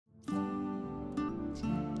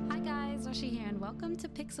Sashi here and welcome to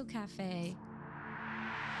Pixel Cafe.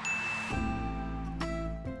 I'm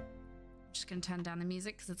just going to turn down the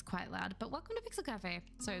music because it's quite loud, but welcome to Pixel Cafe.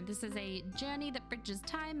 So this is a journey that bridges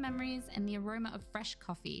time, memories, and the aroma of fresh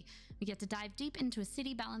coffee. We get to dive deep into a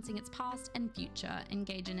city balancing its past and future,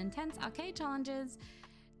 engage in intense arcade challenges,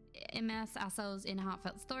 immerse ourselves in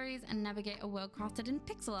heartfelt stories, and navigate a world crafted in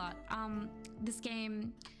pixel art.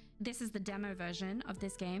 This is the demo version of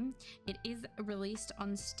this game. It is released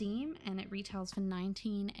on Steam and it retails for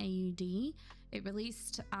 19 AUD. It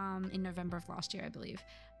released in November of last year, I believe.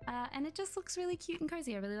 And it just looks really cute and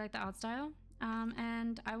cozy. I really like the art style.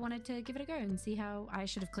 And I wanted to give it a go and see how I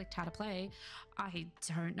should have clicked how to play. I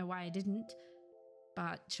don't know why I didn't,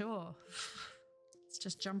 but sure. Let's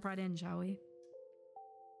just jump right in, shall we?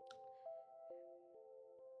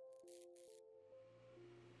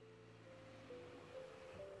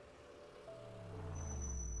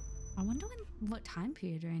 I wonder what time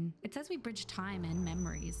period we're in. It says we bridge time and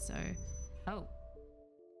memories, so... Oh.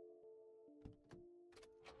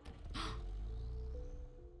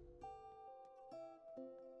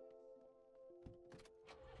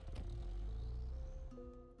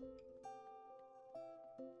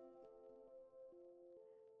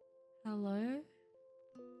 Hello?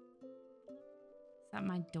 Is that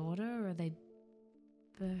my daughter or are they...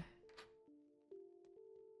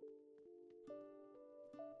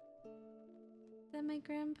 my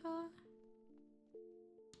grandpa?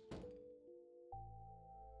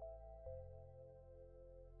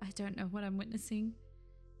 I don't know what I'm witnessing.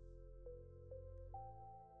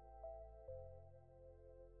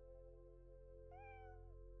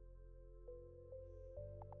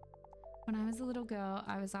 When I was a little girl,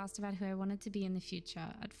 I was asked about who I wanted to be in the future.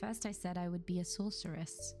 At first I said I would be a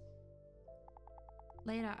sorceress.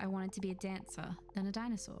 Later I wanted to be a dancer, then a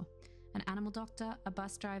dinosaur. An animal doctor, a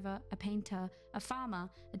bus driver, a painter, a farmer,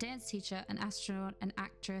 a dance teacher, an astronaut, an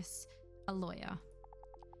actress, a lawyer.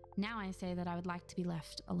 Now I say that I would like to be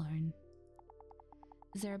left alone.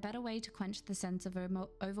 Is there a better way to quench the sense of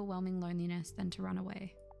overwhelming loneliness than to run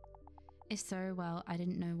away? If so, well, I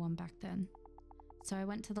didn't know one back then. So I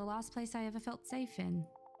went to the last place I ever felt safe in.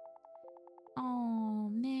 Oh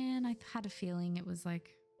man, I had a feeling it was like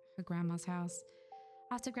her grandma's house.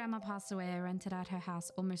 After Grandma passed away, I rented out her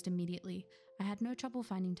house almost immediately. I had no trouble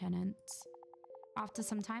finding tenants. After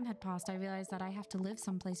some time had passed, I realized that I have to live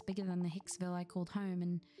someplace bigger than the Hicksville I called home,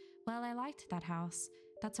 and, well, I liked that house.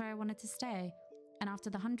 That's where I wanted to stay. And after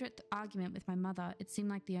the 100th argument with my mother, it seemed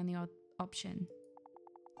like the only option.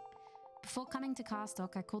 Before coming to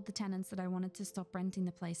Carstock, I called the tenants that I wanted to stop renting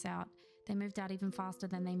the place out. They moved out even faster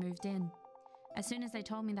than they moved in. As soon as they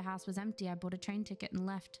told me the house was empty, I bought a train ticket and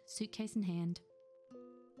left, suitcase in hand.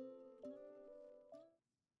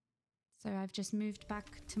 So I've just moved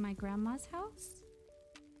back to my grandma's house?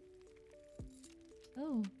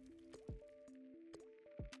 Oh.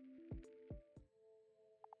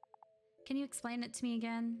 Can you explain it to me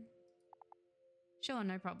again? Sure,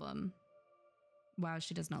 no problem. Wow,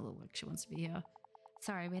 she does not look like she wants to be here.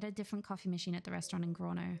 Sorry, we had a different coffee machine at the restaurant in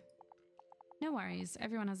Grano. No worries,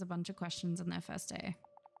 everyone has a bunch of questions on their first day.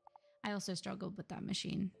 I also struggled with that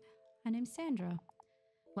machine. My name's Sandra.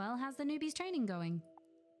 Well, how's the newbies training going?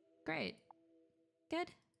 Great.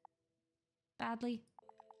 Good? Badly?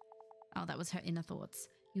 Oh, that was her inner thoughts.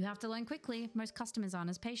 You have to learn quickly. Most customers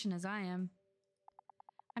aren't as patient as I am.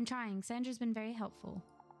 I'm trying. Sandra's been very helpful.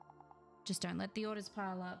 Just don't let the orders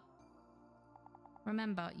pile up.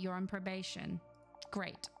 Remember, you're on probation.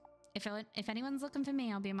 Great. If anyone's looking for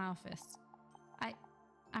me, I'll be in my office. I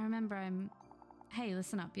remember Hey,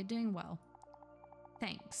 listen up. You're doing well.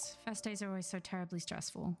 Thanks. First days are always so terribly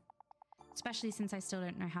stressful. Especially since I still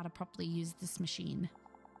don't know how to properly use this machine.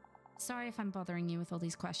 Sorry if I'm bothering you with all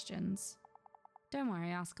these questions. Don't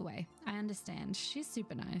worry, ask away. I understand. She's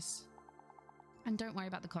super nice. And don't worry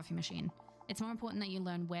about the coffee machine. It's more important that you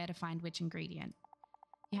learn where to find which ingredient.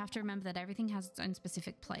 You have to remember that everything has its own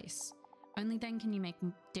specific place. Only then can you make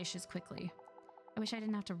dishes quickly. I wish I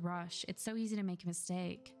didn't have to rush. It's so easy to make a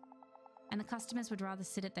mistake. And the customers would rather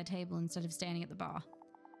sit at their table instead of standing at the bar.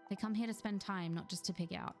 They come here to spend time, not just to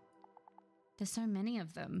pick out. There's so many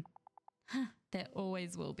of them. There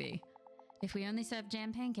always will be. If we only served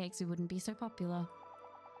jam pancakes, we wouldn't be so popular.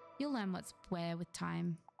 You'll learn what's where with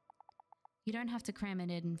time. You don't have to cram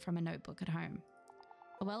it in from a notebook at home.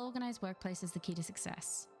 A well-organized workplace is the key to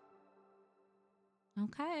success.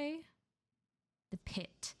 Okay. The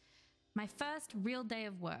pit. My first real day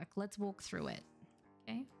of work. Let's walk through it.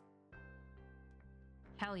 Okay.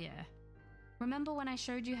 Hell yeah. Remember when I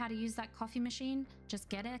showed you how to use that coffee machine? Just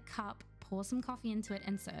get a cup, pour some coffee into it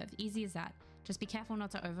and serve. Easy as that. Just be careful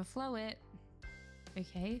not to overflow it.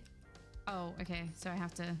 Okay. Oh, okay. So I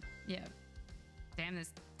have to, yeah. Damn,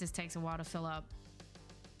 this takes a while to fill up.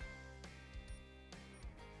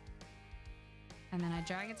 And then I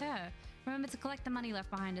drag it to her. Remember to collect the money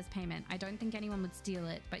left behind as payment. I don't think anyone would steal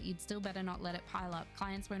it, but you'd still better not let it pile up.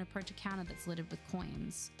 Clients won't approach a counter that's littered with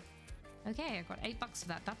coins. Okay, I got $8 for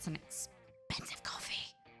that. That's an expensive coffee.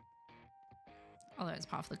 Although it's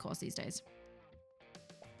half the course these days.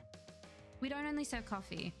 We don't only serve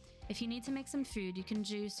coffee. If you need to make some food, you can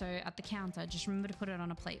do so at the counter. Just remember to put it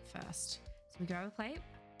on a plate first. So we grab a plate,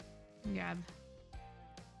 grab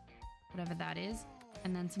whatever that is,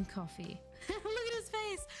 and then some coffee. Look at his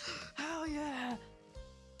face. Hell yeah.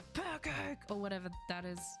 Pancake. Or whatever that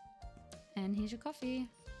is. And here's your coffee.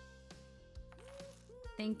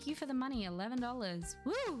 Thank you for the money. $11.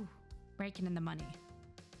 Woo! Breaking in the money.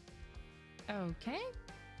 Okay.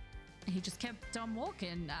 He just kept on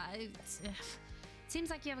walking. Seems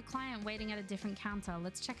like you have a client waiting at a different counter.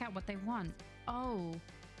 Let's check out what they want. Oh,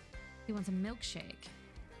 he wants a milkshake.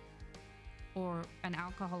 Or an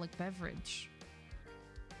alcoholic beverage.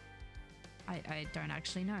 I don't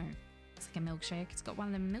actually know. It's like a milkshake. It's got one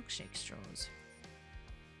of the milkshake straws.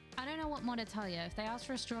 I don't know what more to tell you. If they ask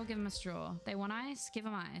for a straw, give them a straw. They want ice, give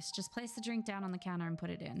them ice. Just place the drink down on the counter and put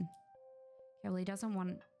it in. Okay, well, he doesn't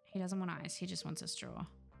want ice. He just wants a straw.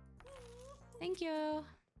 Thank you.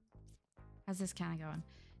 How's this counter going?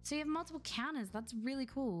 So you have multiple counters. That's really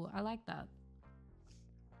cool. I like that.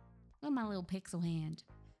 Look at my little pixel hand.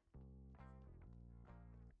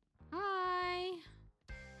 Hi.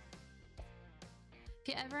 If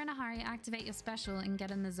you're ever in a hurry, activate your special and get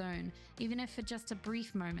in the zone, even if for just a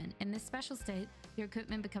brief moment. In this special state, your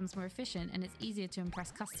equipment becomes more efficient and it's easier to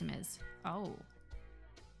impress customers. Oh.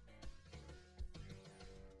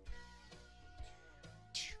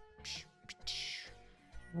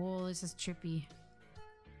 Whoa, this is trippy.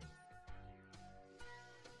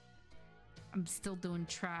 I'm still doing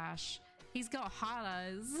trash. He's got hot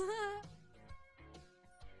eyes.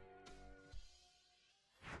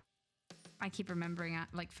 I keep remembering,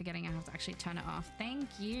 like forgetting I have to actually turn it off. Thank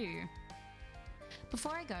you.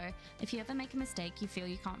 Before I go, if you ever make a mistake you feel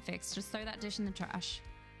you can't fix, just throw that dish in the trash.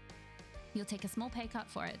 You'll take a small pay cut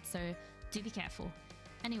for it, so do be careful.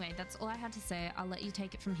 Anyway, that's all I had to say. I'll let you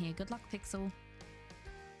take it from here. Good luck, Pixel.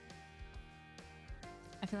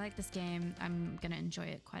 I feel like this game, I'm gonna enjoy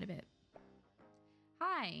it quite a bit.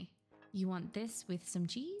 Hi, you want this with some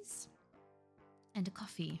cheese? And a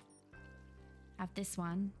coffee. Have this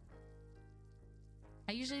one.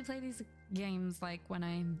 I usually play these games like when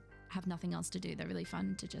I have nothing else to do. They're really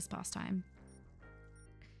fun to just pass time.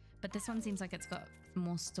 But this one seems like it's got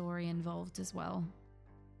more story involved as well,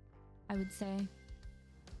 I would say.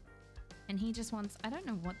 And he just wants, I don't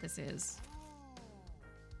know what this is.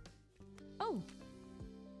 Oh,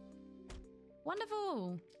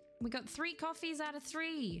 wonderful. We got 3 coffees out of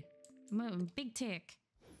 3. Big tick.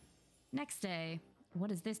 Next day.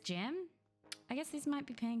 What is this, jam? I guess these might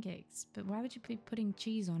be pancakes, but why would you be putting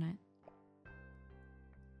cheese on it?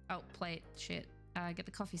 Oh, plate. Shit. Get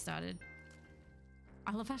the coffee started.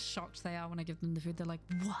 I love how shocked they are when I give them the food. They're like,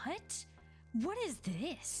 what? What is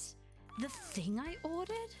this? The thing I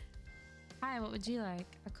ordered? Hi, what would you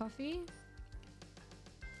like? A coffee?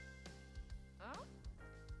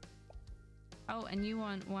 Oh, and you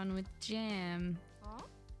want one with jam.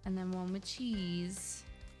 And then one with cheese.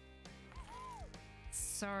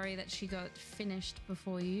 Sorry that she got finished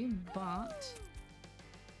before you, but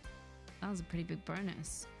that was a pretty big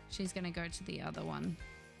bonus. She's gonna go to the other one.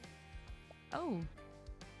 Oh,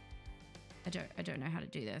 I don't know how to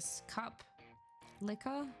do this. Cup,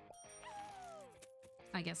 liquor.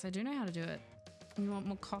 I guess I do know how to do it. You want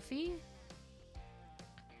more coffee?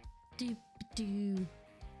 Doop-doo.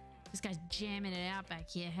 This guy's jamming it out back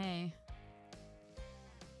here, hey.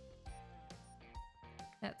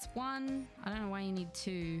 That's 1. I don't know why you need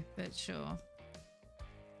 2, but sure.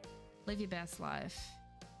 Live your best life.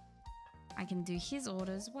 I can do his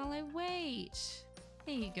orders while I wait.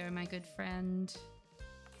 Here you go, my good friend.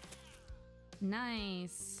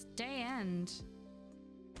 Nice. Day end.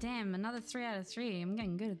 Damn, another 3 out of 3. I'm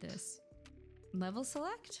getting good at this. Level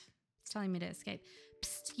select? It's telling me to escape.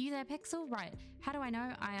 Psst, you there, Pixel? Right. How do I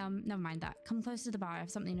know? Never mind that. Come close to the bar. I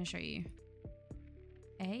have something to show you.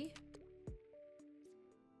 A?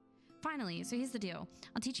 Finally, so here's the deal.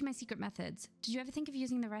 I'll teach you my secret methods. Did you ever think of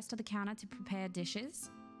using the rest of the counter to prepare dishes?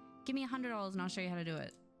 Give me $100 and I'll show you how to do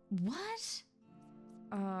it. What?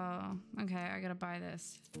 Oh, okay, I gotta buy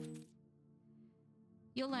this.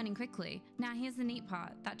 You're learning quickly. Now here's the neat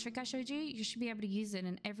part. That trick I showed you, you should be able to use it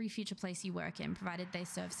in every future place you work in, provided they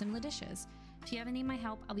serve similar dishes. If you ever need my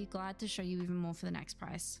help, I'll be glad to show you even more for the next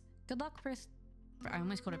price. Good luck, I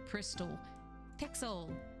almost called it Crystal. Pixel.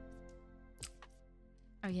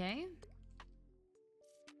 Okay.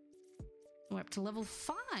 We're up to level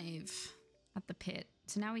 5 at the pit.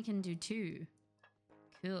 So now we can do 2.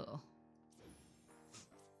 Cool.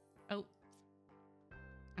 Oh.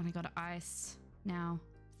 And I got ice now.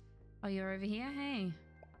 Oh, you're over here? Hey.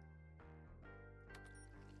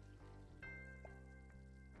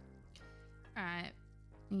 Alright.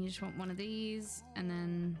 You just want one of these, and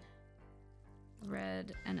then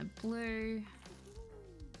red and a blue.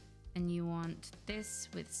 And you want this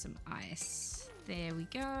with some ice. There we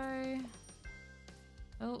go.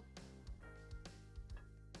 Oh.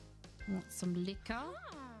 Want some liquor.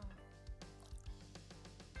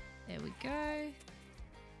 There we go.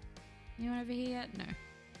 Anyone over here yet? No.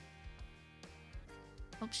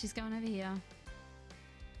 Oh, she's going over here.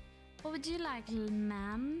 What would you like,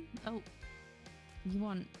 ma'am? Oh. You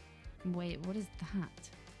want... Wait, what is that?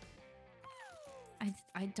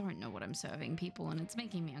 I don't know what I'm serving people, and it's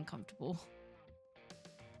making me uncomfortable.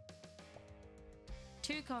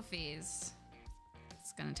 2 coffees.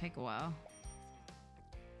 It's gonna take a while.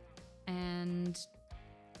 And...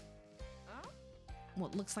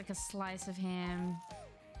 what looks like a slice of ham.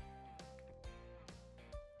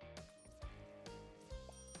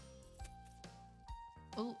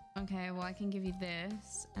 Oh, okay, well I can give you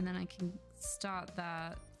this, and then I can start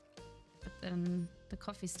that, but then the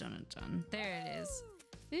coffee's still not done. There it is.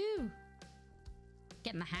 Ooh!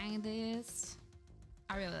 Getting the hang of this.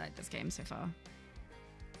 I really like this game so far.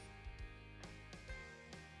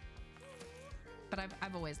 But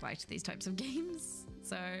I've always liked these types of games,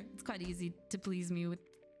 so it's quite easy to please me with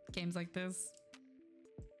games like this.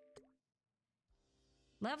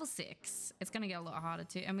 Level 6. It's gonna get a lot harder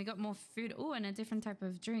too. And we got more food. Oh, and a different type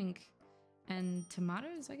of drink. And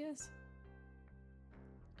tomatoes, I guess.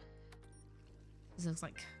 This looks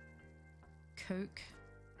like Coke.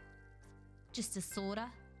 Just a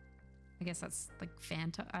soda. I guess that's like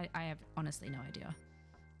Fanta. I have honestly no idea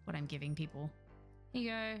what I'm giving people. Here you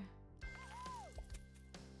go.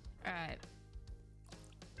 Alright.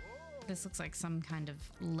 This looks like some kind of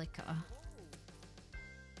liquor.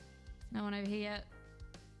 No one over here yet?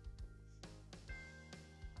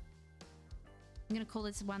 I'm gonna call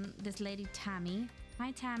this lady Tammy.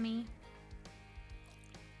 Hi, Tammy.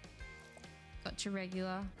 Got your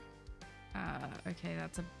regular. Okay,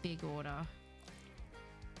 that's a big order.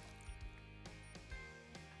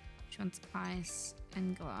 She wants ice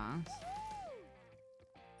and glass.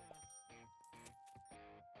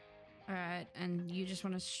 Alright, and you just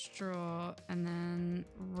want a straw, and then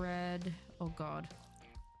red. Oh god.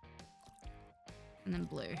 And then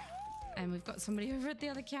blue. And we've got somebody over at the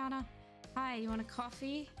other counter. Hi, you want a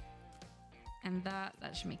coffee? And that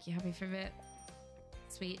should make you happy for a bit.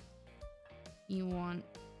 Sweet. You want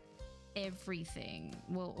everything.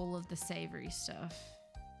 Well, all of the savory stuff.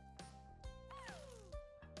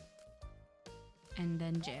 And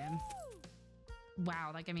then jam.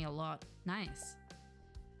 Wow, that gave me a lot. Nice.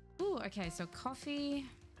 Ooh, okay, so coffee,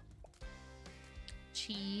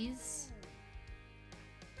 cheese,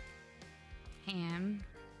 ham.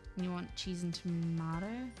 You want cheese and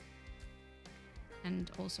tomato?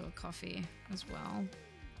 And also a coffee as well.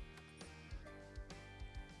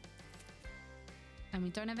 And we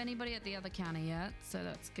don't have anybody at the other counter yet, so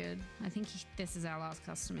that's good. I think this is our last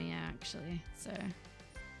customer, yeah, actually. So,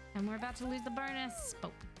 and we're about to lose the bonus,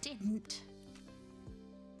 but we didn't.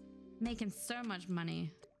 Making so much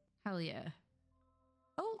money. Hell yeah.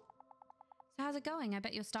 Oh, so how's it going? I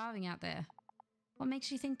bet you're starving out there. What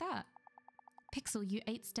makes you think that? Pixel, you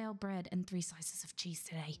ate stale bread and 3 slices of cheese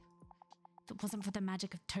today. If it wasn't for the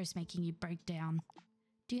magic of toast making you break down.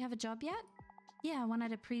 Do you have a job yet? Yeah, one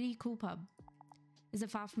at a pretty cool pub. Is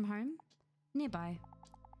it far from home? Nearby.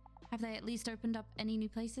 Have they at least opened up any new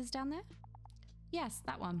places down there? Yes,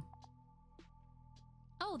 that one.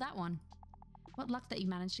 Oh, that one. What luck that you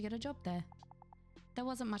managed to get a job there. There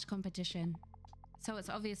wasn't much competition. So it's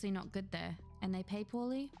obviously not good there. And they pay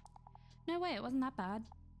poorly? No way, it wasn't that bad.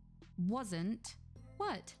 Wasn't?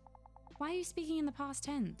 What? Why are you speaking in the past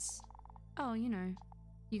tense? Oh, you know,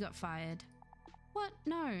 you got fired. What?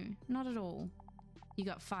 No, not at all. You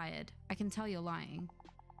got fired. I can tell you're lying.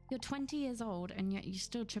 You're 20 years old and yet you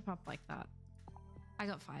still trip up like that. I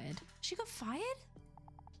got fired. She got fired?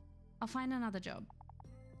 I'll find another job.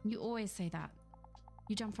 You always say that.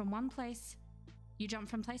 You jump from place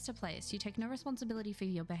to place. You take no responsibility for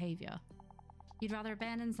your behavior. You'd rather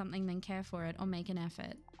abandon something than care for it or make an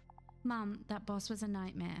effort. Mum, that boss was a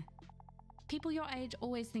nightmare. People your age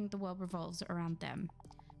always think the world revolves around them.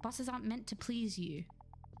 Bosses aren't meant to please you.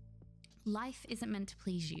 Life isn't meant to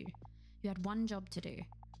please you. You had one job to do.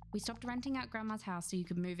 We stopped renting out Grandma's house so you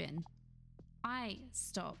could move in. I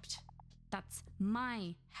stopped. That's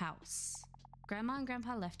my house. Grandma and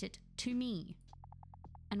Grandpa left it to me.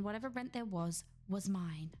 And whatever rent there was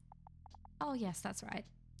mine. Oh yes, that's right.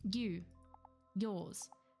 You. Yours.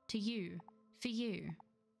 To you. For you.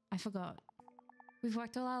 I forgot. We've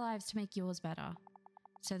worked all our lives to make yours better.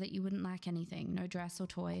 So that you wouldn't lack anything, no dress or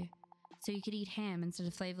toy. So you could eat ham instead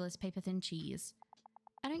of flavorless paper-thin cheese.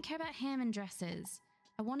 I don't care about ham and dresses.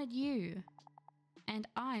 I wanted you. And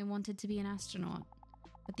I wanted to be an astronaut.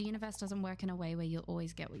 But the universe doesn't work in a way where you'll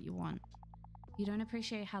always get what you want. You don't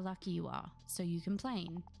appreciate how lucky you are, so you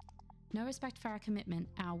complain. No respect for our commitment,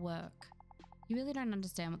 our work. You really don't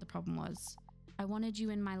understand what the problem was. I wanted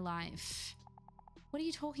you in my life. What are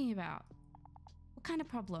you talking about? What kind of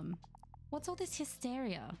problem? What's all this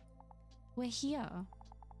hysteria? We're here.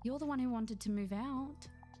 You're the one who wanted to move out.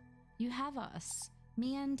 You have us,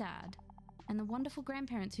 me and Dad, and the wonderful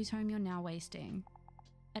grandparents whose home you're now wasting.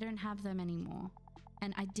 I don't have them anymore.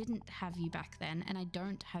 And I didn't have you back then, and I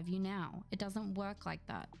don't have you now. It doesn't work like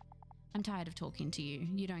that. I'm tired of talking to you.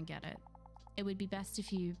 You don't get it. It would be best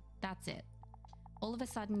if you... That's it. All of a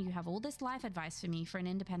sudden, you have all this life advice for me for an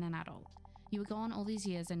independent adult. You were gone all these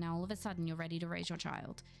years, and now all of a sudden, you're ready to raise your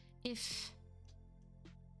child. If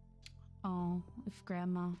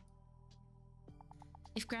Grandma...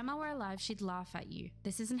 If Grandma were alive, she'd laugh at you.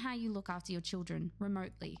 This isn't how you look after your children,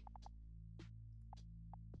 remotely.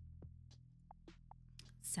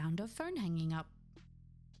 Sound of phone hanging up.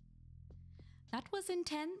 That was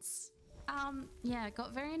intense. Yeah, it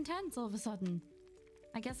got very intense all of a sudden.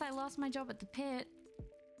 I guess I lost my job at the pit.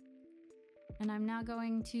 And I'm now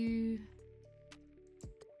going to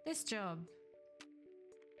this job.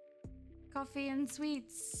 Coffee and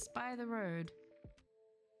sweets by the road.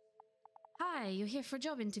 Hi, you're here for a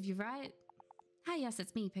job interview, right? Hi, yes,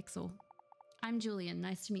 it's me, Pixel. I'm Julian,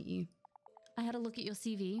 nice to meet you. I had a look at your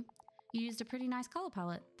CV. You used a pretty nice color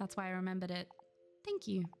palette, that's why I remembered it. Thank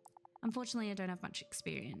you. Unfortunately, I don't have much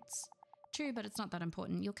experience. True, but it's not that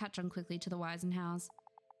important. You'll catch on quickly to the whys and hows.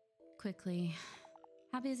 Quickly.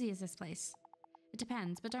 How busy is this place? It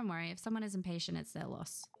depends, but don't worry. If someone is impatient, it's their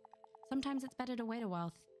loss. Sometimes it's better to wait a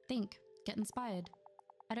while, think, get inspired.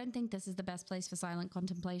 I don't think this is the best place for silent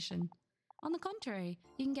contemplation. On the contrary,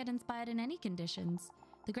 you can get inspired in any conditions.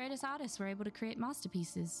 The greatest artists were able to create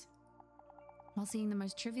masterpieces while seeing the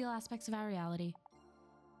most trivial aspects of our reality.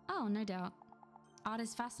 Oh, no doubt. Art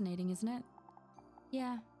is fascinating, isn't it?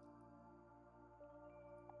 Yeah.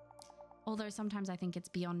 Although sometimes I think it's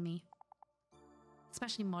beyond me.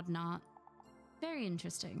 Especially modern art. Very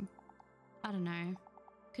interesting. I don't know.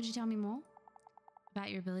 Could you tell me more? About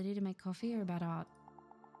your ability to make coffee or about art?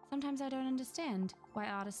 Sometimes I don't understand why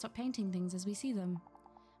artists stop painting things as we see them.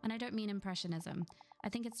 And I don't mean impressionism. I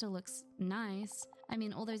think it still looks nice. I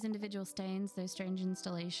mean, all those individual stains, those strange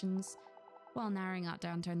installations, while narrowing art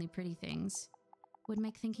down to only pretty things, would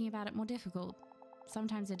make thinking about it more difficult.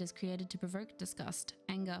 Sometimes it is created to provoke disgust,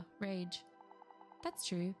 anger, rage. That's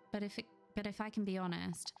true, but if I can be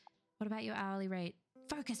honest, what about your hourly rate?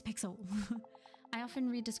 Focus, Pixel! I often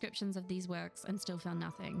read descriptions of these works and still feel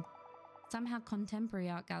nothing. Somehow contemporary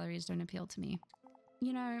art galleries don't appeal to me.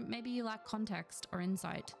 You know, maybe you lack context or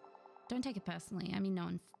insight. Don't take it personally, I mean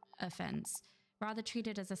no offense. Rather treat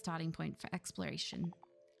it as a starting point for exploration.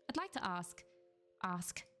 I'd like to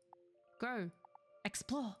ask, grow,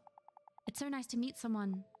 explore. It's so nice to meet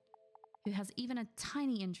someone who has even a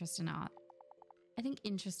tiny interest in art. I think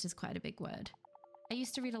interest is quite a big word. I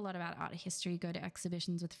used to read a lot about art history, go to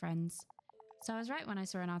exhibitions with friends. So I was right when I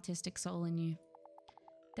saw an artistic soul in you.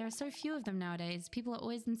 There are so few of them nowadays. People are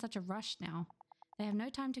always in such a rush now. They have no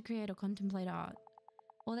time to create or contemplate art.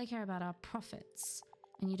 All they care about are profits,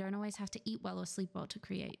 and you don't always have to eat well or sleep well to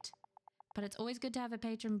create. But it's always good to have a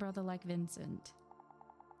patron brother like Vincent.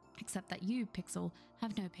 Except that you, Pixel,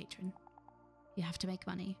 have no patron. You have to make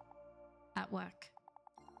money. At work.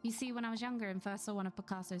 You see, when I was younger and first saw one of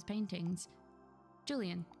Picasso's paintings...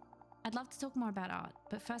 Julian, I'd love to talk more about art,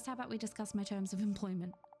 but first how about we discuss my terms of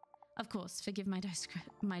employment? Of course, forgive my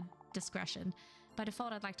discretion. By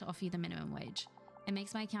default, I'd like to offer you the minimum wage. It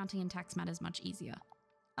makes my accounting and tax matters much easier.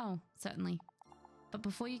 Oh, certainly. But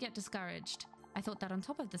before you get discouraged, I thought that on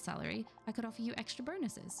top of the salary, I could offer you extra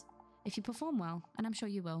bonuses. If you perform well, and I'm sure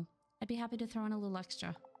you will, I'd be happy to throw in a little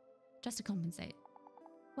extra. Just to compensate.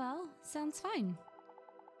 Well, sounds fine.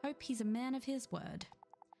 Hope he's a man of his word.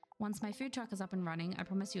 Once my food truck is up and running, I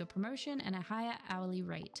promise you a promotion and a higher hourly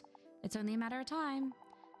rate. It's only a matter of time.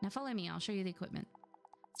 Now follow me, I'll show you the equipment.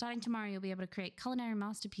 Starting tomorrow, you'll be able to create culinary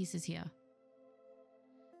masterpieces here.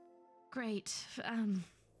 Great.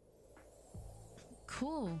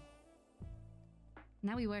 Cool.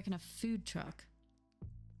 Now we work in a food truck.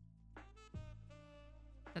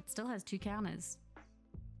 That still has 2 counters.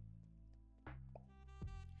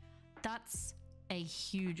 That's a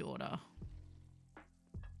huge order.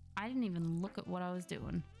 I didn't even look at what I was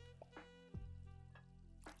doing.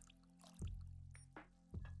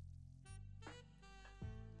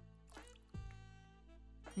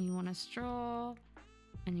 And you want a straw,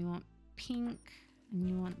 and you want pink, and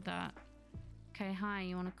you want that. Okay, hi,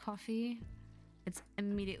 you want a coffee? It's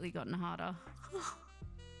immediately gotten harder.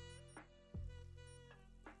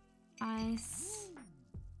 Ice.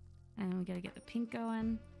 And we gotta get the pink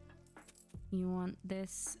going. You want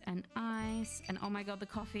this and ice. And oh my god, the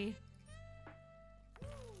coffee.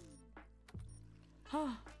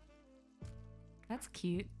 Oh, that's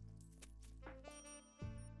cute.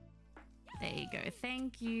 There you go.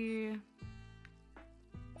 Thank you.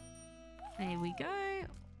 There we go.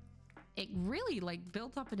 It really like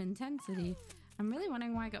built up in intensity. I'm really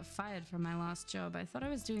wondering why I got fired from my last job. I thought I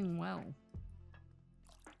was doing well.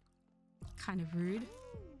 Kind of rude.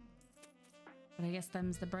 But I guess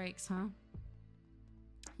them's the breaks, huh?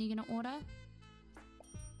 You gonna order?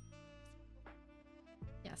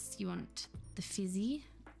 Yes, you want the fizzy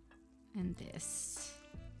and this.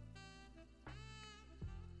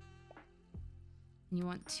 And you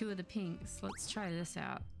want 2 of the pinks. Let's try this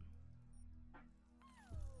out.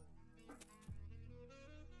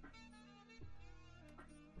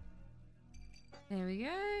 There we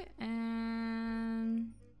go.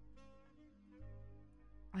 And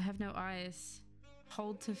I have no ice.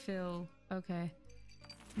 Hold to fill. Okay.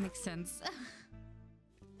 Makes sense.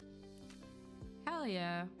 Hell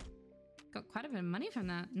yeah. Got quite a bit of money from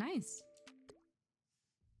that. Nice.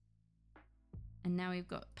 And now we've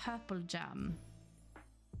got purple jam.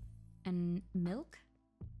 And milk?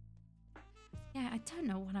 Yeah, I don't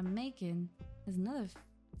know what I'm making. There's another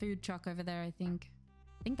food truck over there, I think.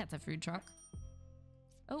 I think that's a food truck.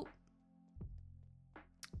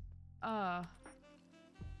 Oh.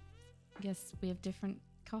 Guess we have different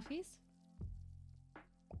coffees.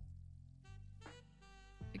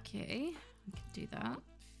 Okay, we can do that.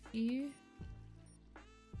 Few.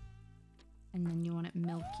 And then you want it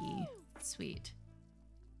milky. Sweet.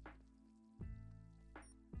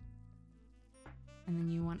 And then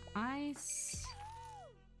you want ice.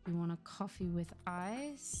 You want a coffee with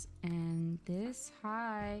ice. And this,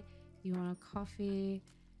 hi. You want a coffee?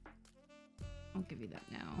 I'll give you that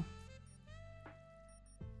now.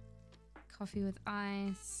 Coffee with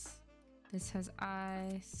ice. This has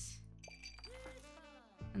ice.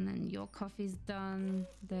 And then your coffee's done.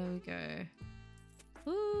 There we go.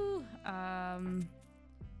 Ooh.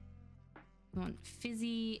 You want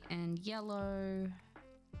fizzy and yellow.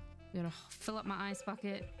 We gotta fill up my ice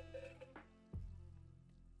bucket.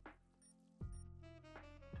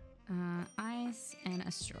 Ice and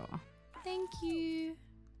a straw. Thank you.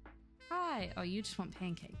 Hi. Oh, you just want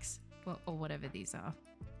pancakes. Well, or whatever these are.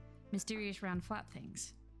 Mysterious round flat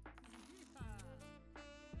things.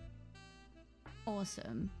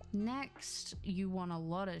 Awesome. Next, you want a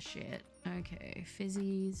lot of shit. Okay,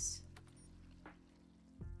 fizzies.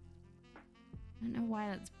 I don't know why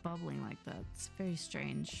that's bubbling like that. It's very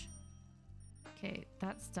strange. Okay,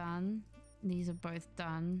 that's done. These are both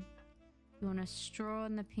done. You want a straw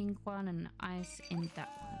in the pink one and ice in that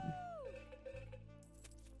one.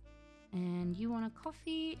 And you want a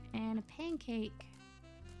coffee and a pancake.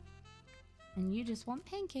 And you just want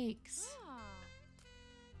pancakes.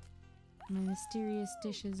 My mysterious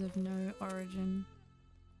dishes of no origin.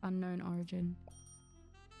 Unknown origin.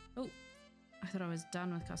 Oh, I thought I was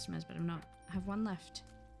done with customers, but I'm not. I have one left.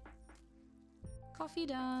 Coffee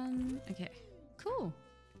done. Okay, cool.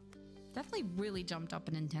 Definitely really jumped up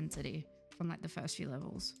in intensity from like the first few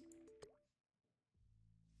levels.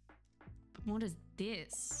 But what is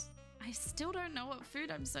this? I still don't know what food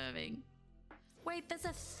I'm serving. Wait, there's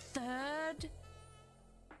a third?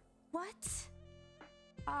 What?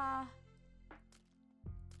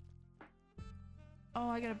 Oh,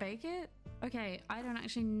 I gotta bake it? Okay, I don't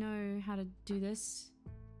actually know how to do this.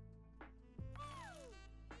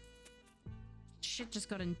 Shit just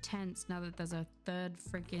got intense now that there's a third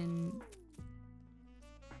freaking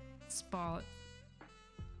spot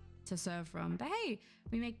to serve from. But hey,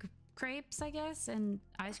 we make crepes, I guess, and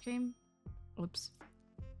ice cream. Oops.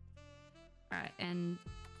 Alright, and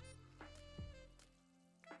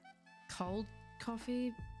cold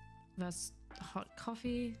coffee versus hot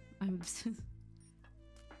coffee. I'm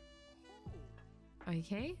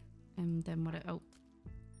okay. And then what? Oh,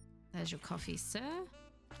 there's your coffee, sir.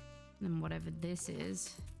 And then whatever this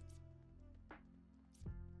is.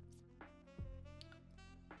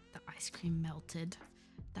 The ice cream melted.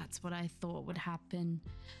 The That's what I thought would happen.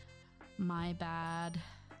 My bad.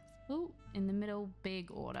 Oh, in the middle, big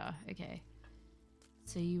order. Okay.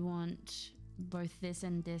 So you want both this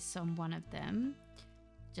and this on one of them.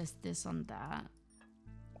 Just this on that.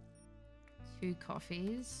 2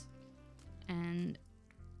 coffees. And...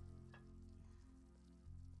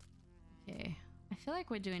 okay. I feel like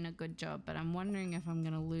we're doing a good job, but I'm wondering if I'm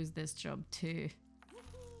going to lose this job too.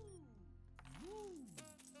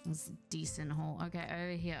 That's a decent haul. Okay,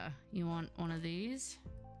 over here. You want one of these.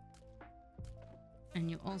 And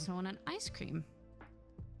you also want an ice cream.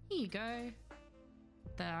 Here you go.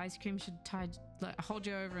 The ice cream should hold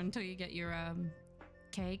you over until you get your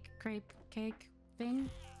crepe cake thing.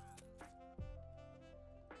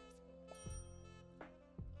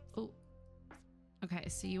 Oh. Okay,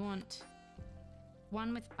 so you want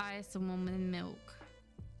one with ice and one with milk.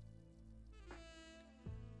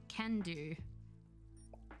 Can do.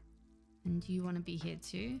 And you want to be here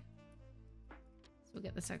too. So we'll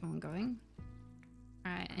get the second one going.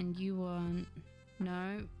 Alright, and you want...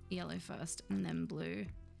 no, yellow first, and then blue,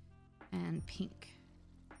 and pink.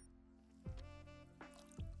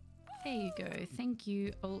 There you go, thank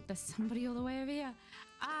you. Oh, there's somebody all the way over here.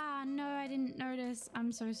 Ah, no, I didn't notice.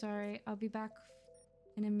 I'm so sorry. I'll be back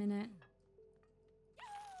in a minute.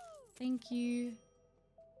 Thank you.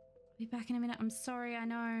 I'll be back in a minute. I'm sorry, I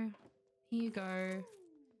know. Here you go.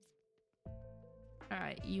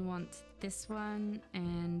 Alright, you want this one,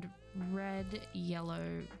 and red,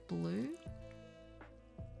 yellow, blue.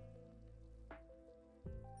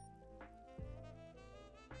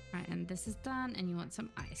 Alright, and this is done, and you want some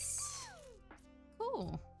ice.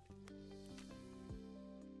 Cool.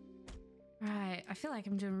 Right, I feel like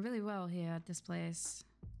I'm doing really well here at this place.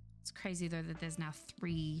 It's crazy though that there's now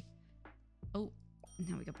 3. Oh,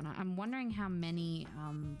 now we got banana. I'm wondering how many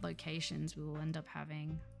locations we will end up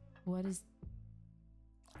having. What is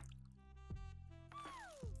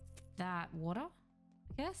that? Water?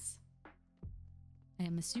 I guess? I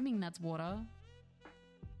am assuming that's water.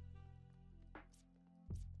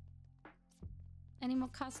 Any more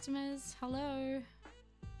customers? Hello?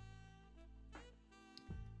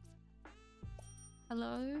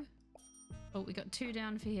 Hello? Oh, we got 2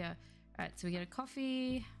 down for here. All right, so we get a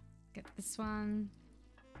coffee. Get this one.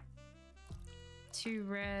 2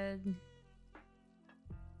 red.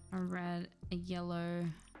 A red, a yellow.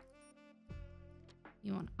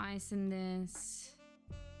 You want ice in this.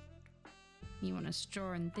 You want a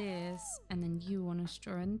straw in this. And then you want a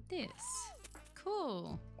straw in this.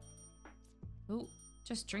 Cool. Oh,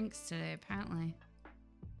 just drinks today, apparently.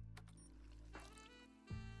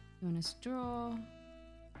 You want a straw?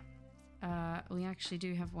 We actually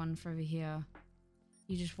do have one for over here.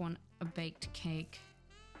 You just want a baked cake.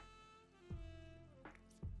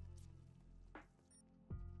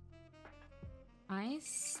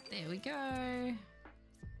 Ice. There we go.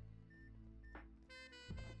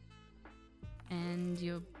 And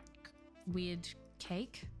your weird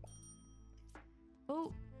cake.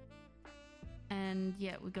 Oh. And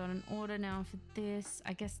yeah, we got an order now for this.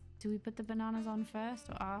 I guess, do we put the bananas on first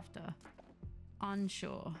or after?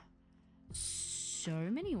 Unsure. So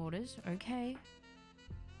many orders. Okay.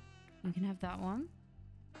 You can have that one.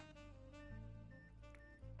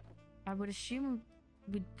 I would assume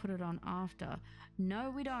we'd put it on after.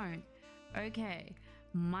 No, we don't. Okay.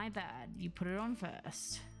 My bad. You put it on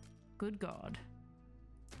first. Good God.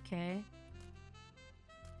 Okay.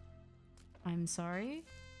 I'm sorry.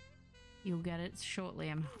 You'll get it shortly.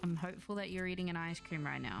 I'm hopeful that you're eating an ice cream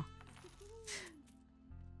right now.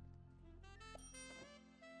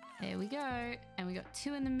 There we go. And we got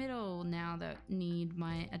 2 in the middle now that need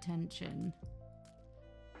my attention.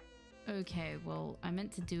 Okay, well, I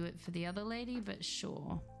meant to do it for the other lady, but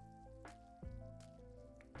sure.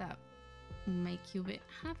 That will make you a bit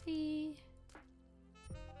happy.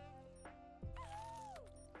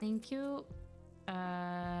 Thank you.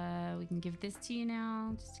 We can give this to you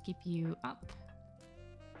now, just to keep you up.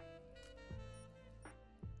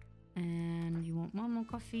 And you want one more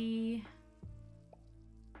coffee.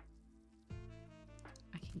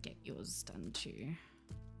 I can get yours done too.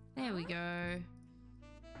 There we go.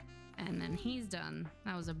 And then he's done.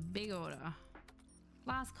 That was a big order.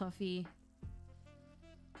 Last coffee.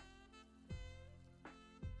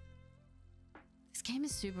 This game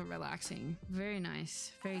is super relaxing. Very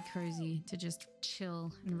nice. Very cozy to just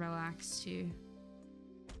chill and relax to.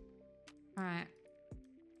 Alright.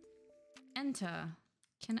 Enter.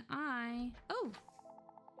 Can I... Oh!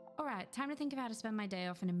 Alright, time to think of how to spend my day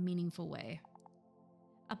off in a meaningful way.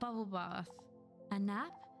 A bubble bath. A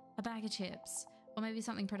nap? A bag of chips. Or maybe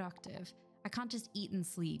something productive. I can't just eat and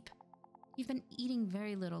sleep. You've been eating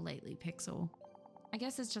very little lately, Pixel. I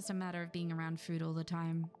guess it's just a matter of being around food all the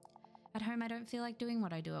time. At home, I don't feel like doing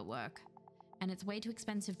what I do at work, and it's way too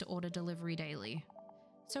expensive to order delivery daily.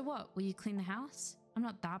 So what, will you clean the house? I'm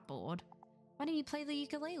not that bored. Why don't you play the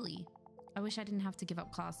ukulele? I wish I didn't have to give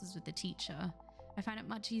up classes with the teacher. I find it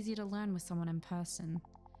much easier to learn with someone in person,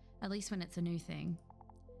 at least when it's a new thing.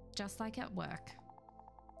 Just like at work.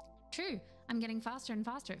 True, I'm getting faster and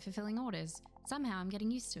faster at fulfilling orders. Somehow I'm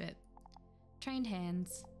getting used to it. Trained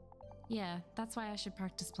hands. Yeah, that's why I should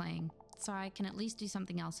practice playing, so I can at least do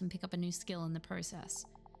something else and pick up a new skill in the process.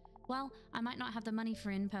 Well, I might not have the money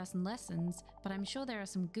for in-person lessons, but I'm sure there are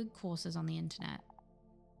some good courses on the internet.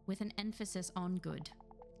 With an emphasis on good.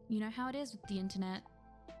 You know how it is with the internet?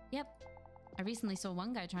 Yep. I recently saw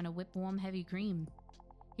one guy trying to whip warm heavy cream.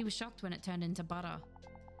 He was shocked when it turned into butter.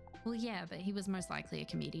 Well, yeah, but he was most likely a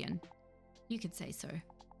comedian. You could say so.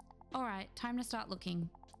 All right, time to start looking.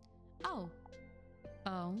 Oh,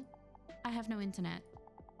 I have no internet.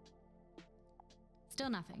 Still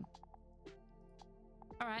nothing.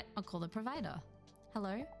 All right, I'll call the provider.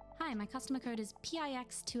 Hello? Hi, my customer code is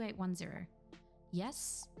PIX2810.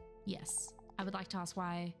 Yes? Yes. I would like to ask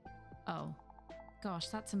why... Oh. Gosh,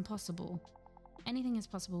 that's impossible. Anything is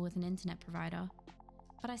possible with an internet provider.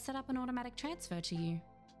 But I set up an automatic transfer to you.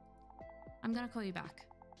 I'm gonna call you back.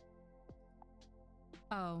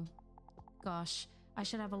 Oh. Gosh, I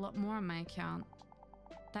should have a lot more on my account.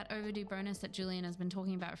 That overdue bonus that Julian has been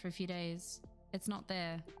talking about for a few days. It's not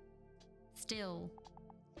there. Still.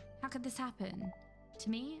 How could this happen? To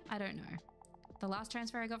me, I don't know. The last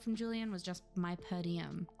transfer I got from Julian was just my per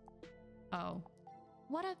diem. Oh.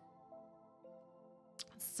 What a...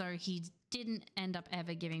 So he didn't end up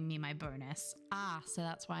ever giving me my bonus. So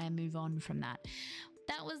that's why I move on from that.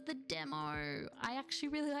 That was the demo. I actually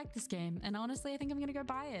really like this game, and honestly I think I'm gonna go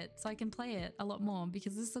buy it so I can play it a lot more,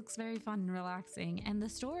 because this looks very fun and relaxing, and the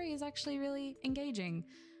story is actually really engaging,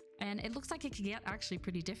 and it looks like it could get actually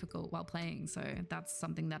pretty difficult while playing, so that's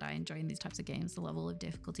something that I enjoy in these types of games, the level of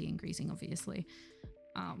difficulty increasing obviously.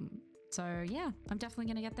 So yeah, I'm definitely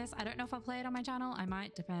gonna get this. I don't know if I'll play it on my channel, I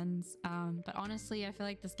might, depends, but honestly I feel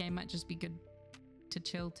like this game might just be good to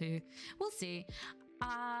chill to. We'll see.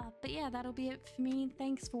 But yeah, that'll be it for me.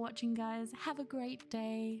 Thanks for watching, guys. Have a great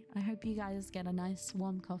day. I hope you guys get a nice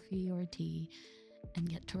warm coffee or a tea and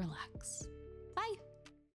get to relax.